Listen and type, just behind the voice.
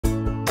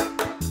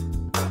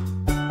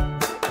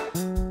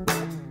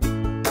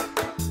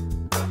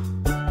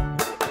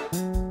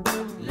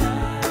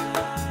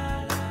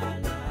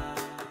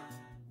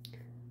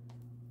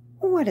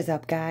What is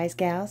up, guys,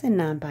 gals, and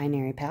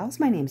non-binary pals?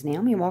 My name's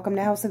Naomi, and welcome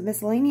to House of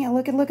Miscellania.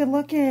 Look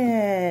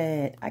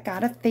it. I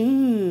got a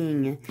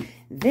thing.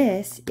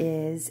 This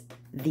is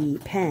the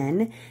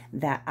pen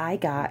that I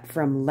got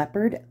from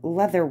Leopard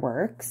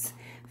Leatherworks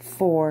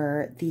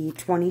for the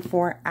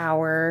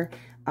 24-hour,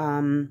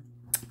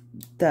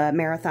 the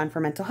Marathon for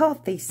Mental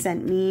Health. They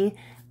sent me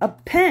a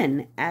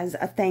pen as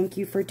a thank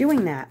you for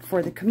doing that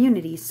for the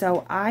community.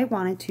 So I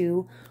wanted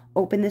to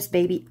open this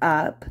baby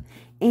up,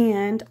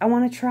 and I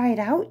want to try it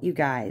out, you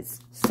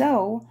guys.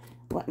 So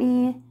let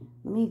me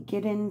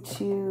get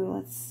into,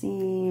 let's see,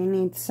 I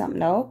need something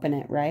to open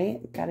it,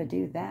 right? Got to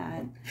do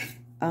that.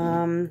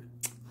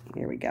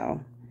 Here we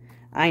go.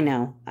 I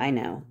know.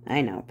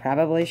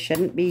 Probably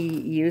shouldn't be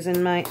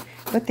using my,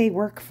 but they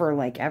work for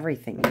like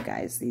everything, you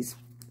guys. These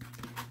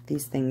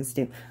things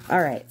do.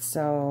 All right,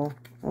 so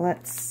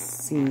let's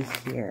see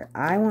here.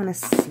 I want to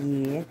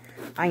see,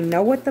 I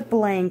know what the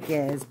blank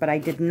is, but I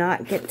did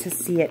not get to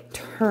see it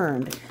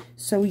turned.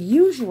 So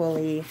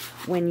usually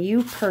when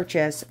you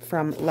purchase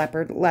from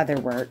Leopard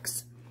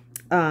Leatherworks,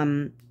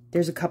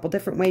 there's a couple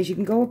different ways you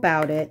can go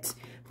about it,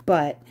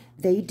 but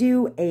they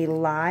do a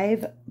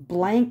live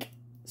blank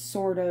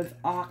sort of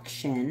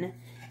auction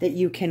that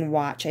you can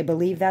watch. I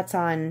believe that's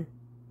on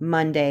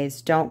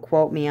Mondays. Don't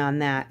quote me on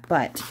that,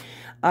 but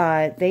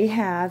they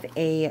have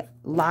a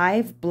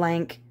live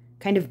blank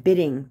kind of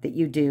bidding that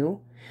you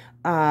do.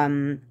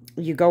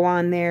 You go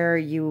on there,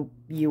 you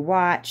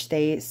watch,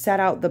 they set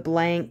out the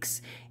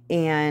blanks,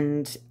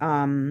 and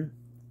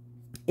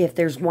if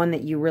there's one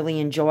that you really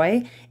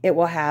enjoy, it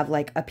will have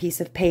like a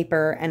piece of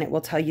paper and it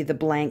will tell you the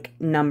blank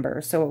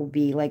number. So it will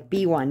be like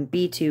B1,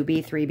 B2,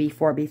 B3,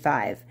 B4,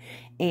 B5.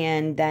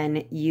 And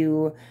then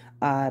you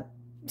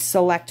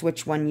select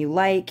which one you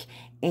like.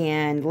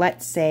 And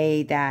let's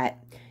say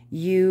that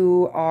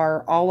you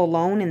are all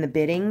alone in the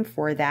bidding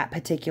for that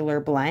particular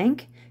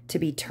blank to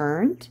be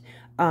turned,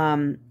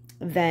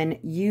 then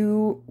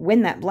you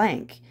win that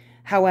blank.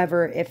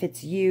 However, if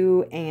it's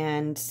you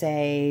and,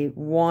 say,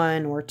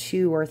 1 or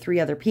 2 or 3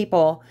 other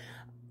people,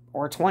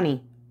 or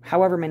 20,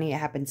 however many it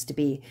happens to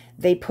be,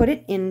 they put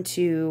it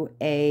into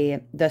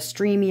the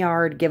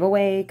StreamYard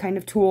giveaway kind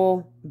of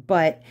tool,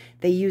 but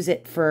they use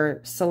it for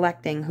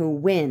selecting who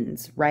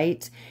wins,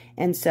 right?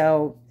 And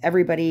so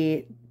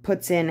everybody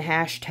puts in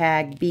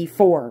hashtag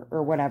B4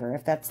 or whatever,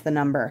 if that's the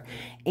number.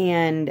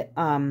 And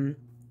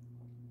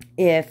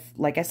if,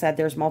 like I said,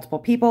 there's multiple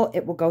people,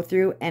 it will go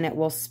through and it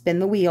will spin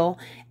the wheel,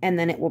 and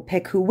then it will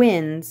pick who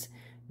wins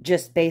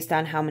just based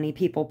on how many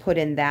people put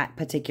in that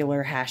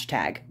particular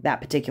hashtag,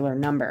 that particular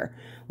number,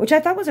 which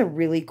I thought was a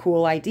really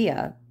cool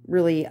idea,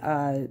 really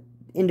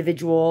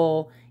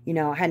individual, you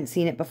know, I hadn't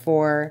seen it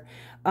before.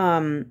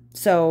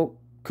 So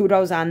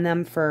kudos on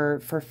them for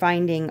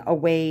finding a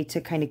way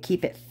to kind of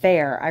keep it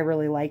fair. I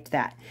really liked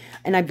that.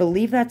 And I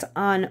believe that's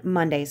on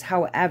Mondays.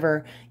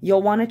 However,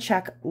 you'll want to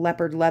check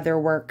Leopard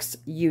Leatherworks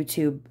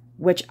YouTube,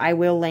 which I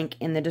will link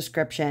in the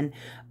description,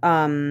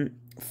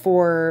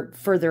 for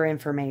further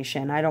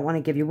information. I don't want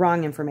to give you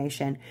wrong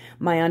information.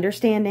 My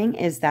understanding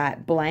is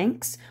that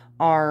blanks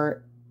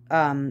are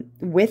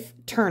with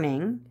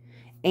turning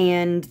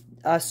and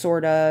a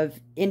sort of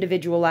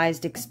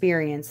individualized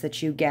experience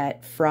that you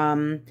get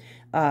from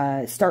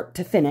start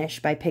to finish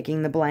by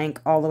picking the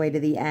blank all the way to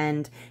the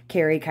end.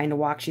 Carrie kind of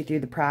walks you through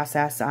the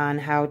process on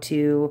how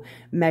to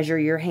measure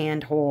your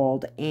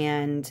handhold,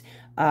 and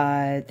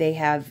they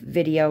have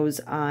videos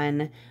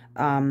on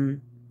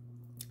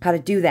how to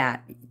do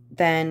that.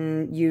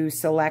 Then you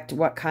select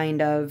what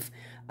kind of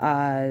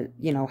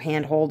you know,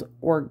 handhold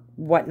or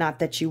whatnot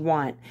that you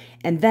want.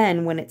 And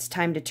then when it's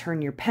time to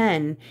turn your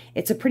pen,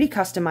 it's a pretty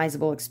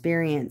customizable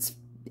experience,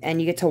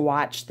 and you get to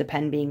watch the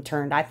pen being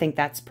turned. I think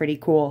that's pretty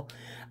cool.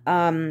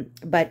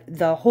 But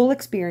the whole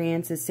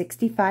experience is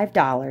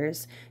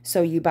 $65.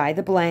 So you buy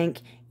the blank,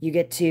 you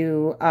get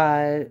to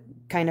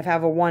kind of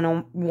have a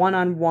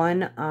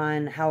one-on-one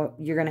on how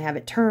you're going to have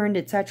it turned,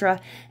 etc.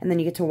 And then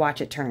you get to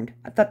watch it turned.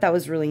 I thought that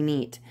was really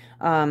neat.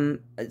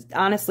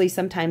 Honestly,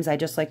 sometimes I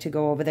just like to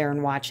go over there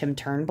and watch him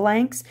turn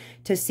blanks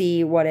to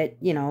see what it,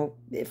 you know,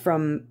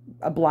 from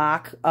a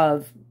block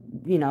of,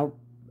 you know,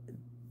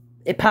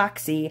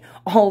 epoxy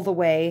all the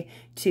way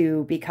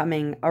to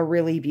becoming a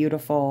really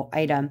beautiful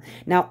item.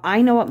 Now,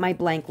 I know what my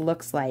blank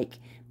looks like,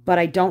 but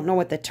I don't know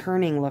what the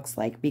turning looks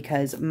like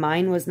because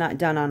mine was not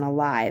done on a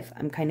live.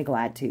 I'm kind of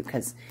glad too,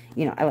 because,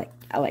 you know,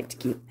 I like to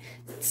keep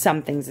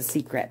some things a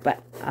secret,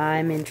 but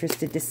I'm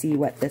interested to see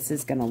what this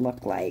is going to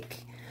look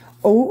like.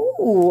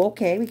 Oh,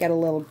 okay, we got a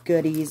little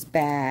goodies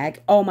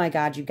bag. Oh my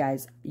God, you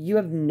guys, you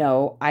have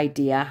no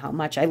idea how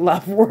much I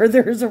love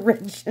Werther's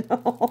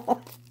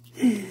Original.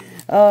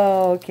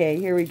 Oh, okay,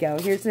 here we go.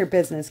 Here's their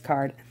business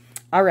card.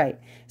 All right,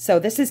 so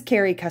this is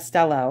Carrie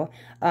Costello.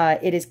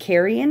 It is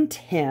Carrie and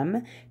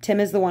Tim. Tim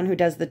is the one who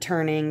does the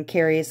turning.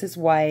 Carrie is his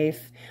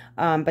wife.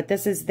 But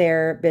this is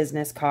their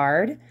business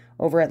card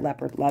over at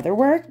Leopard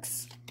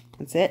Leatherworks.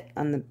 That's it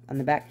on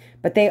the back.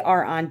 But they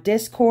are on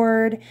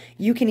Discord.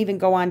 You can even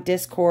go on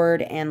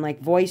Discord and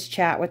like voice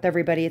chat with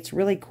everybody. It's a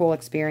really cool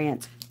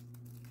experience.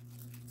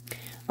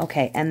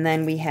 Okay, and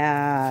then we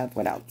have,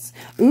 what else?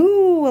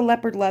 Ooh, a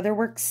Leopard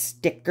Leatherworks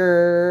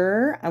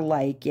sticker. I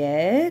like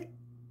it.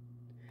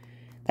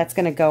 That's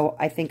going to go,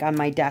 I think, on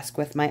my desk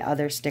with my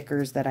other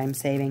stickers that I'm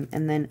saving.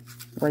 And then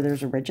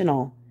Werther's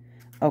Original.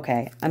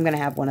 Okay, I'm going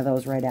to have one of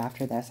those right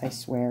after this, I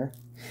swear.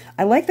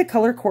 I like the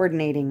color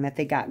coordinating that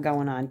they got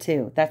going on,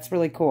 too. That's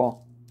really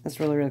cool. That's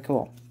really, really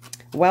cool.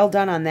 Well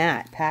done on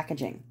that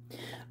packaging.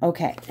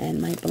 Okay,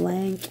 and my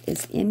blank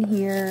is in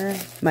here.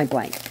 My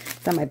blank.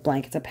 It's not my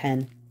blank, it's a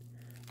pen.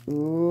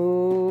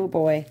 Ooh,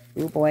 boy.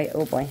 Ooh, boy.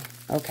 Oh, boy.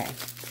 Okay.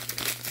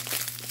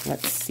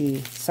 Let's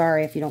see.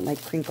 Sorry if you don't like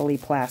crinkly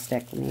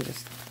plastic. Let me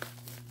just...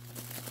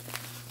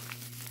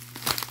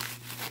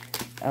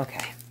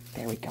 Okay,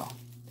 there we go.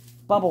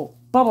 Bubble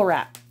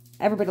wrap.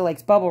 Everybody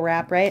likes bubble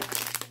wrap, right?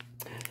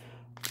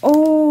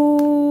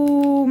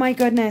 Oh, my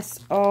goodness.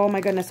 Oh, my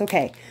goodness.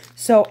 Okay,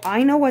 so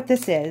I know what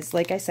this is.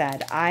 Like I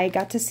said, I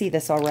got to see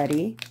this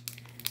already.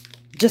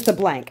 Just a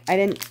blank. I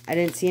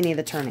didn't see any of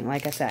the turning,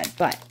 like I said,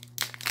 but...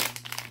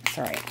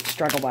 Sorry,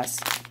 struggle bus.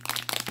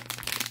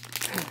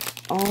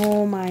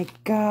 Oh my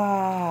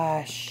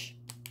gosh.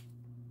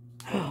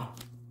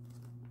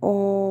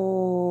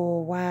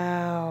 Oh,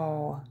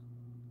 wow.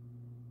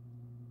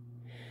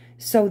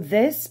 So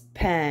this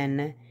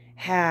pen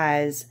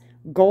has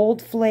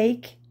gold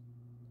flake,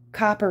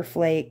 copper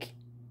flake,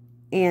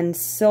 and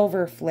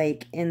silver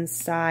flake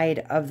inside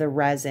of the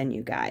resin,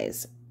 you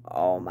guys.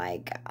 Oh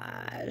my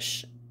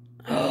gosh.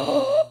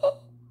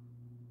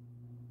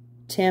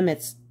 Tim,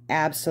 it's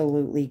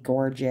absolutely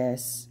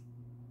gorgeous.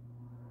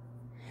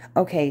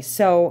 Okay,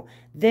 so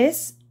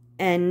this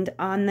end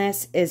on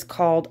this is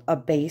called a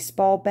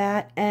baseball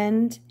bat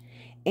end,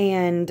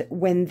 and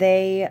when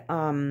they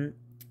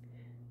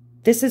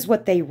this is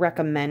what they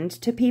recommend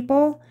to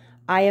people.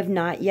 I have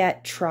not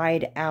yet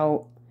tried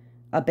out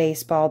a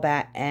baseball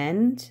bat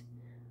end,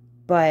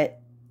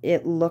 but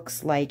it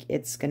looks like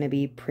it's going to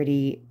be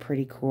pretty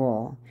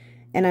cool.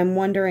 And I'm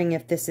wondering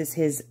if this is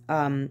his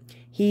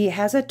he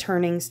has a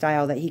turning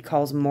style that he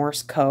calls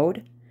Morse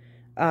code.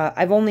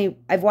 I've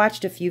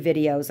watched a few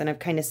videos and I've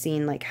kind of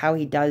seen like how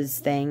he does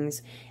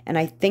things, and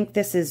I think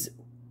this is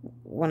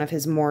one of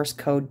his Morse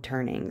code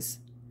turnings.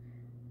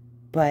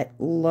 But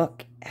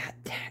look at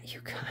that,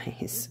 you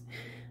guys.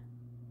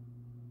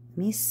 Let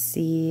me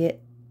see.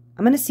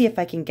 I'm going to see if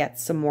I can get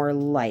some more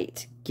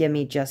light. Give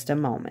me just a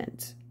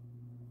moment.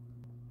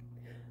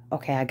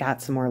 Okay, I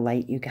got some more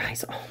light, you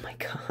guys. Oh my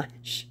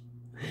gosh.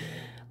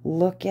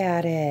 Look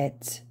at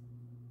it.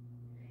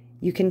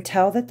 You can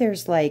tell that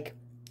there's like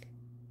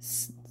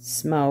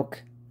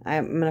smoke.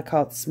 I'm going to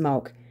call it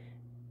smoke.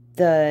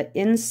 The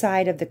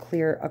inside of the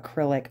clear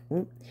acrylic.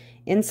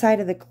 Inside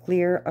of the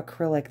clear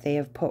acrylic, they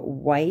have put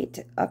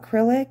white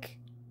acrylic.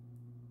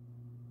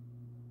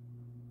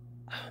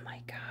 Oh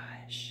my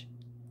gosh.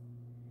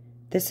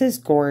 This is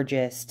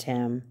gorgeous,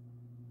 Tim.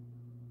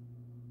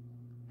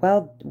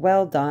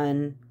 Well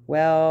done.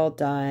 Well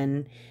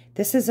done.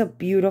 This is a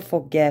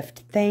beautiful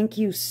gift. Thank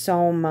you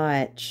so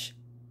much.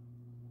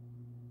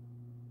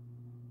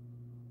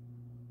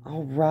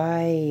 All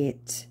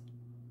right.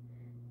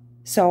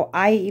 So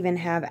I even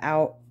have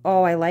out,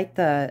 oh, I like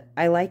the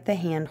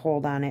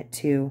handhold on it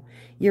too.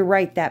 You're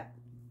right,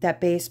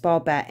 that baseball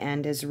bat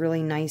end is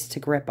really nice to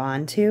grip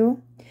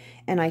onto.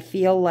 And I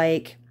feel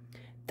like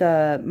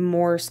the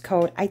Morse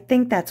code, I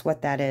think that's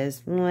what that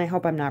is. I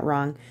hope I'm not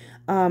wrong.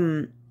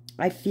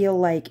 I feel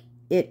like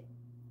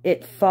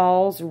it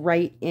falls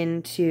right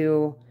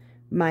into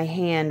my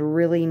hand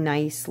really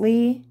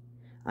nicely.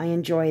 I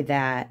enjoy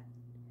that.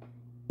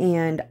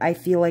 And I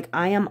feel like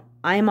I'm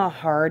a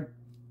hard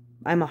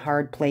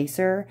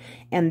placer,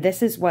 and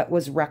this is what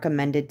was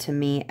recommended to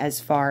me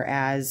as far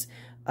as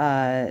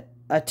a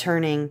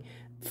turning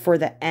for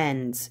the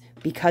ends,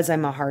 because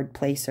I'm a hard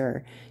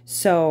placer.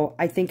 So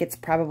I think it's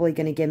probably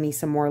going to give me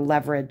some more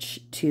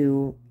leverage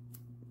to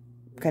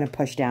kind of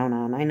push down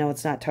on. I know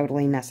it's not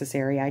totally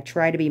necessary. I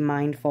try to be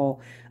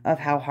mindful of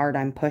how hard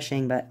I'm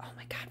pushing, but oh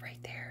my God,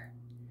 right there.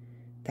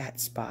 That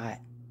spot.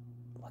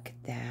 Look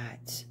at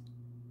that.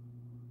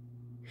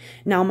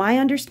 Now, my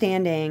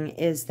understanding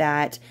is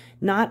that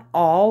not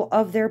all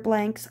of their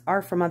blanks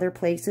are from other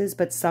places,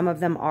 but some of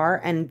them are.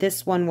 And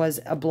this one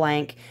was a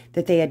blank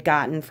that they had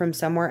gotten from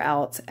somewhere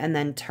else and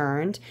then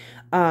turned.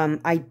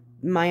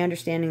 My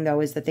understanding,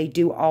 though, is that they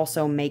do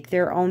also make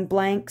their own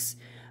blanks.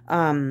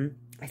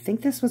 I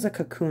think this was a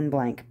cocoon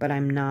blank, but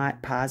I'm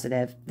not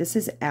positive. This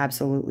is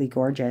absolutely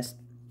gorgeous.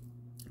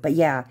 But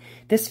yeah,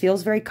 this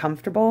feels very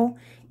comfortable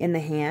in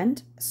the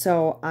hand.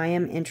 So I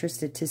am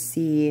interested to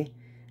see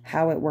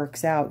how it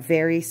works out.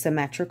 Very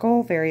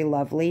symmetrical, very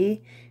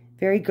lovely,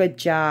 very good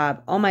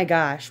job. Oh my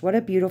gosh, what a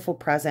beautiful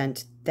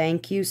present.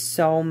 Thank you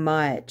so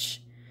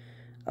much.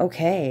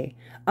 Okay,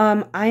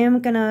 I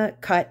am gonna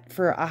cut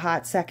for a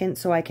hot second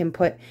so I can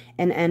put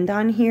an end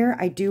on here.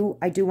 I do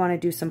want to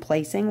do some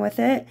placing with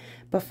it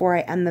before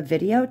I end the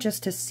video,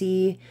 just to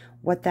see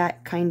what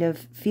that kind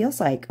of feels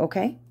like.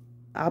 Okay,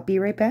 I'll be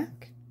right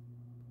back.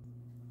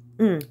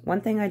 One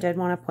thing I did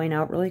want to point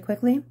out really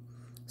quickly.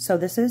 So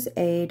this is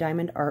a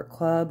Diamond Art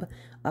Club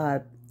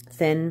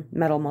thin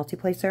metal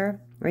multiplacer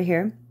right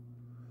here.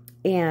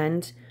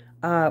 And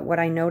what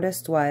I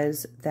noticed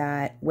was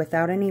that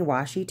without any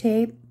washi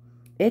tape,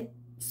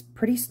 it's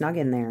pretty snug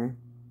in there.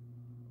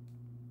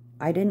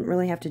 I didn't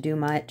really have to do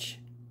much.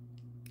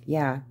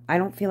 Yeah, I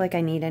don't feel like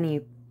I need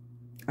any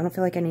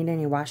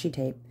washi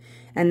tape.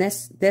 And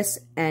this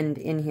end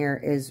in here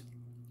is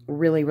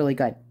really, really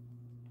good.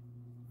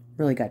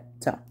 Really good.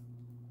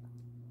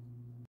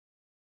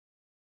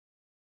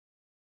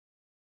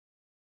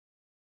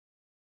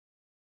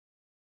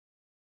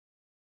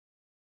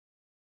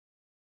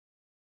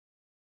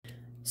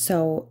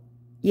 So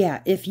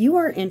yeah, if you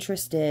are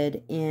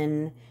interested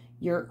in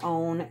your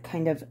own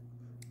kind of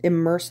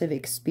immersive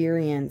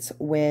experience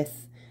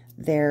with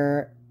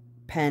their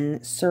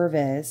pen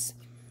service,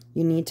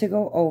 you need to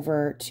go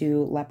over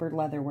to Leopard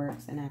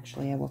Leatherworks, and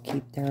actually I will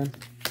keep their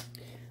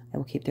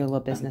little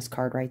business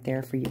card right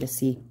there for you to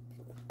see.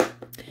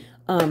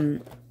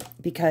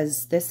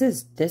 Because this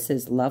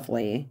is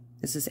lovely.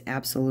 This is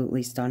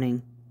absolutely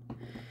stunning.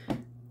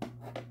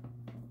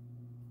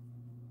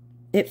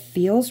 It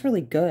feels really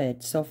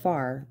good so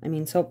far. I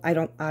mean, so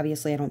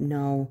obviously I don't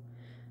know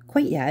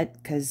quite yet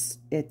because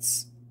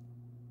it's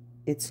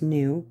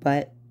new,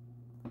 but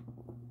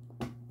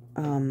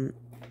I'm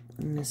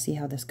gonna see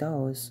how this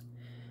goes.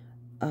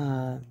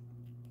 Yeah,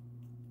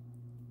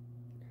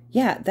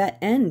 that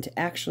end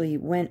actually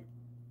went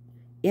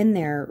in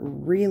there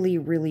really,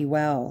 really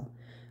well.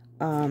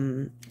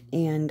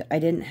 And I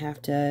didn't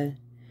have to,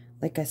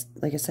 like I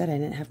said, I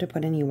didn't have to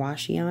put any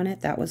washi on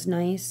it. That was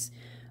nice.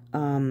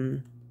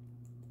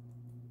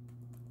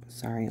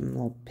 Sorry, I'm a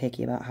little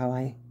picky about how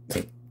I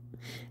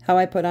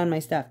put on my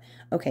stuff.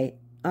 Okay.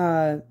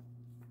 But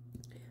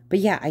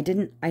yeah, I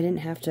didn't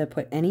have to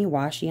put any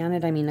washi on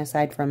it. I mean,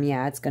 aside from,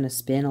 yeah, it's going to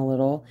spin a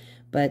little,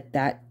 but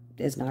that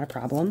is not a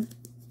problem.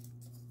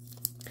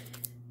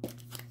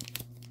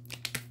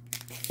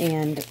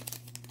 And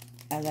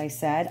as I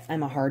said,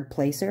 I'm a hard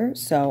placer,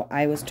 so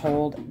I was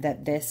told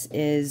that this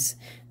is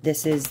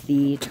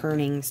the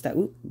turning style.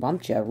 Ooh,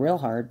 bumped you real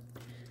hard.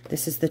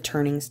 This is the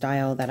turning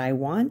style that I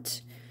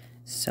want.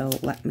 So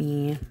let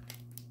me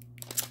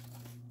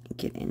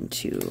get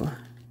into...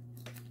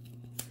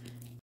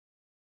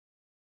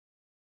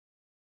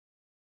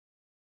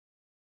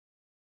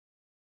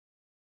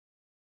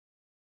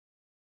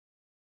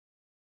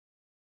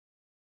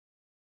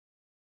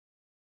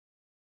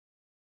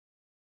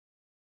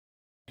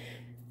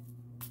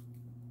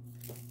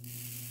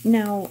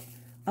 Now,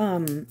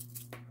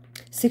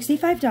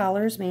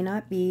 $65 may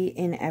not be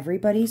in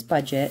everybody's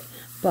budget,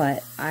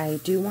 but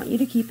I do want you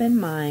to keep in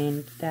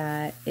mind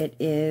that it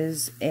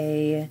is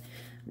a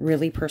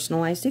really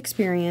personalized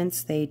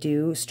experience. They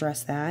do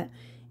stress that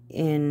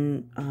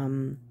in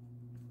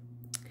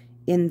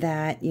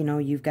that, you know,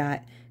 you've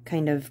got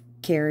kind of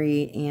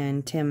Carrie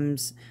and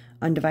Tim's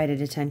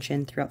undivided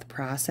attention throughout the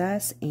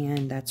process,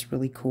 and that's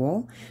really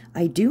cool.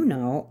 I do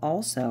know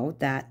also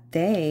that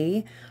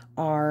they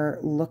are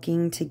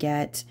looking to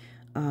get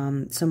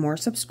some more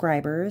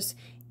subscribers,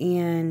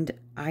 and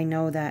I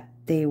know that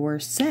they were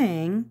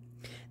saying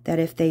that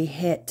if they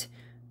hit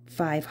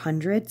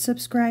 500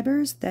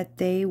 subscribers, that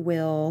they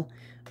will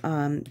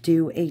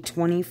do a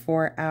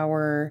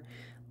 24-hour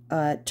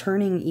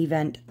turning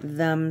event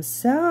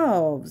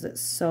themselves.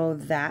 So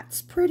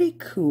that's pretty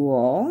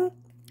cool.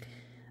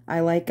 I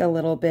like a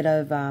little bit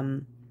of,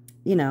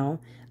 you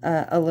know,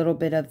 a little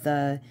bit of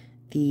the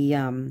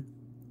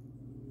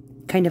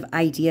kind of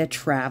idea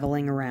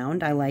traveling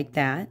around. I like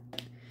that.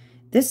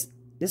 This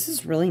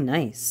is really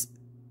nice.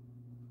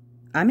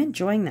 I'm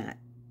enjoying that.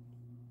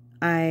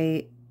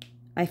 I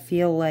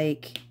feel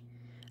like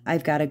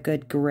I've got a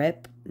good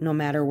grip no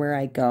matter where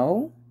I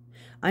go.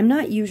 I'm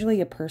not usually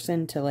a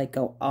person to like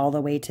go all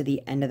the way to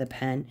the end of the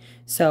pen.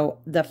 So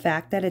the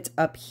fact that it's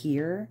up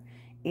here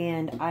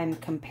and I'm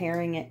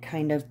comparing it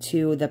kind of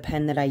to the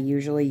pen that I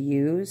usually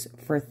use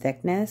for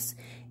thickness,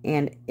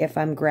 and if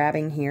I'm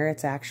grabbing here,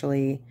 it's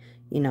actually,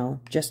 you know,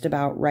 just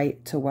about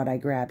right to what I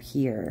grab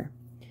here.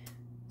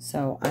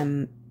 So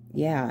I'm,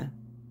 yeah.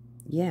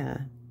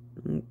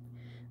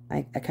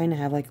 I kind of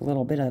have like a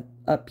little bit of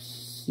up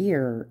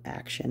here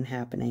action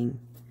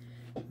happening.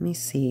 Let me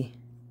see.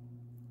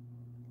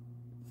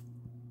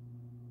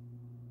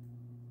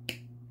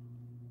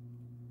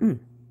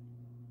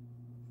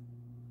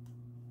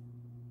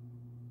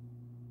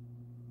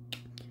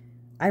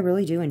 I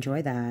really do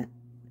enjoy that.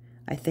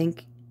 I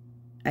think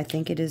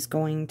it is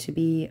going to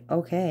be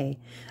okay.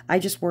 I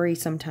just worry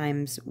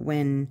sometimes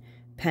when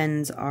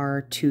pens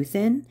are too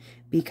thin,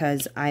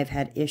 because I've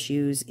had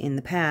issues in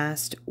the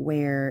past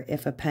where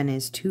if a pen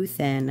is too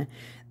thin,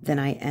 then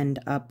I end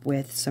up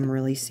with some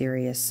really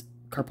serious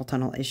carpal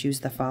tunnel issues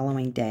the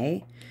following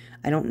day.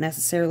 I don't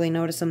necessarily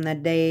notice them the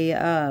day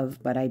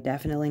of, but I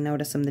definitely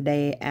notice them the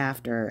day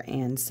after,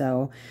 and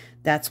so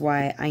that's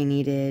why I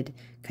needed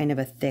kind of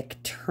a thick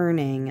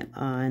turning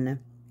on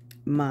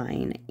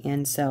mine.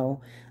 And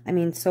so, I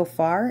mean, so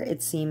far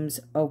it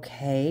seems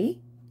okay.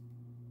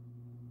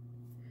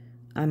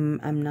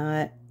 I'm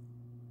not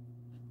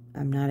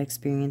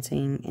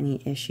experiencing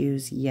any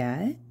issues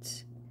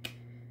yet.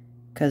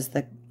 because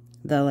the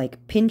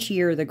like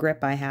pinchier the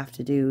grip I have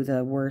to do,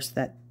 the worse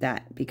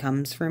that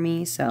becomes for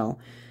me. So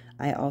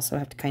I also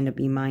have to kind of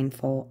be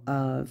mindful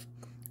of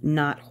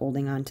not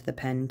holding onto the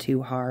pen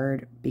too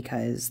hard,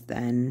 because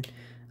then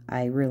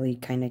I really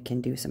kind of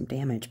can do some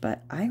damage.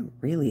 But I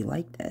really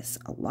like this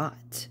a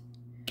lot.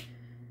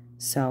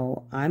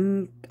 So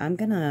I'm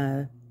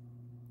gonna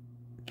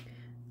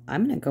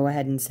go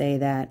ahead and say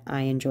that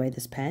I enjoy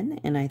this pen,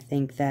 and I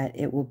think that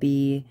it will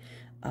be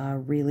a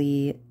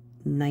really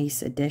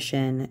nice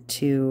addition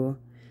to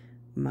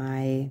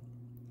my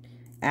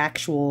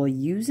actual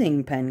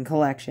using pen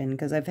collection,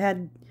 because I've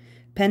had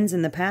pens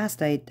in the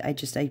past, I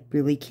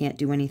really can't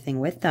do anything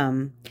with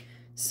them.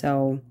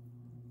 So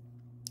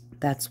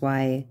that's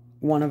why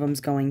one of them's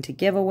going to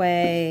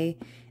giveaway.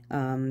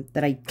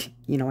 That I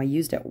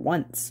used it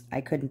once.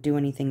 I couldn't do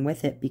anything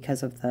with it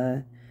because of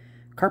the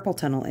carpal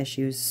tunnel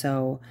issues.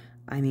 So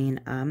I mean,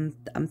 I'm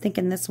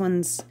thinking this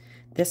one's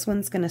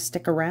gonna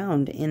stick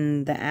around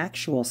in the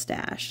actual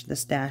stash, the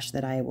stash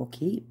that I will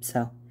keep.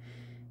 So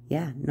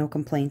yeah, no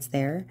complaints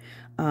there.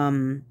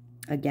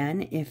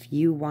 Again, if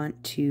you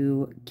want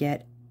to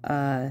get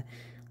a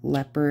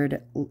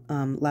Leopard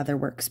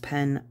Leatherworks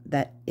pen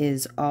that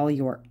is all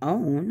your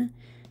own,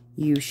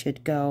 you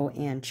should go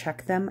and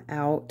check them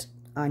out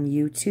on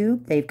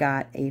YouTube. They've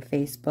got a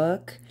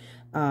Facebook.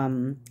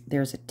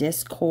 There's a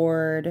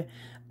Discord.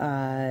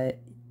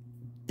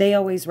 They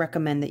always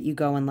recommend that you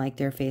go and like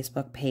their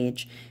Facebook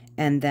page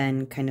and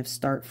then kind of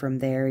start from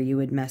there. You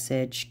would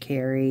message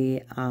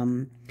Carrie.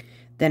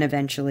 Then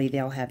eventually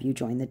they'll have you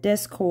join the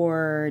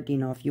Discord, you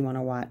know, if you want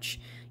to watch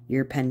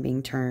your pen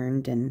being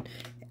turned and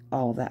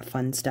all that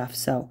fun stuff.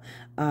 So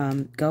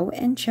go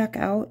and check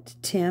out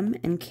Tim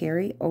and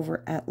Carrie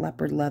over at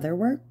Leopard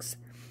Leatherworks.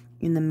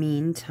 In the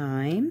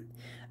meantime,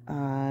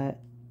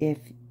 if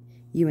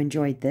you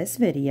enjoyed this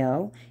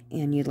video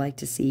and you'd like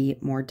to see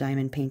more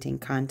diamond painting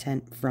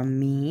content from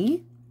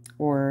me,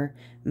 or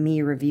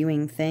me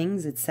reviewing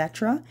things,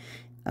 etc.,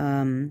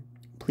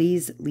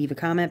 please leave a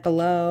comment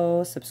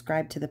below,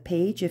 subscribe to the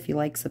page if you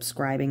like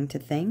subscribing to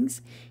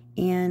things,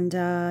 and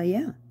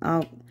yeah,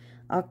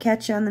 I'll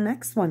catch you on the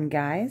next one,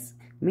 guys.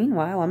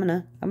 Meanwhile, I'm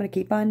gonna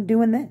keep on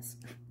doing this.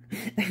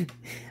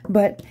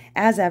 But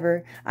as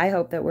ever, I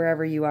hope that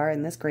wherever you are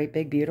in this great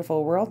big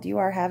beautiful world, you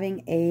are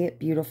having a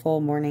beautiful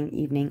morning,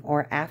 evening,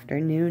 or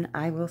afternoon.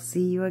 I will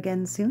see you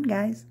again soon,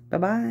 guys.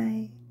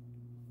 Bye-bye.